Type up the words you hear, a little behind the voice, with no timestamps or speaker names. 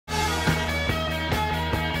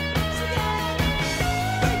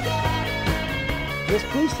This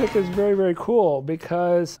police ticket is very, very cool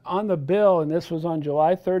because on the bill, and this was on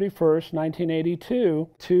July 31st, 1982,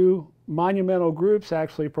 two monumental groups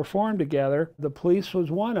actually performed together. The Police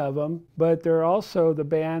was one of them, but the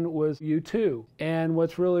band was U2. And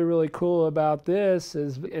what's really, really cool about this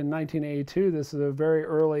is in 1982, this is a very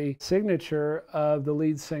early signature of the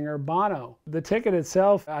lead singer Bono. The ticket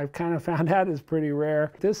itself, I've kind of found out, is pretty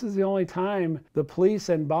rare. This is the only time the Police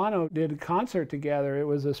and Bono did a concert together. It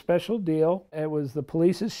was a special deal. It was the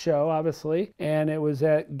Police's show, obviously, and it was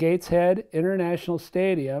at Gateshead International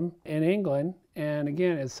Stadium in England. And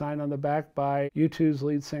again, it's signed on the back by U2's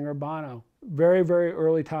lead singer Bono. Very, very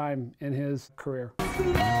early time in his career.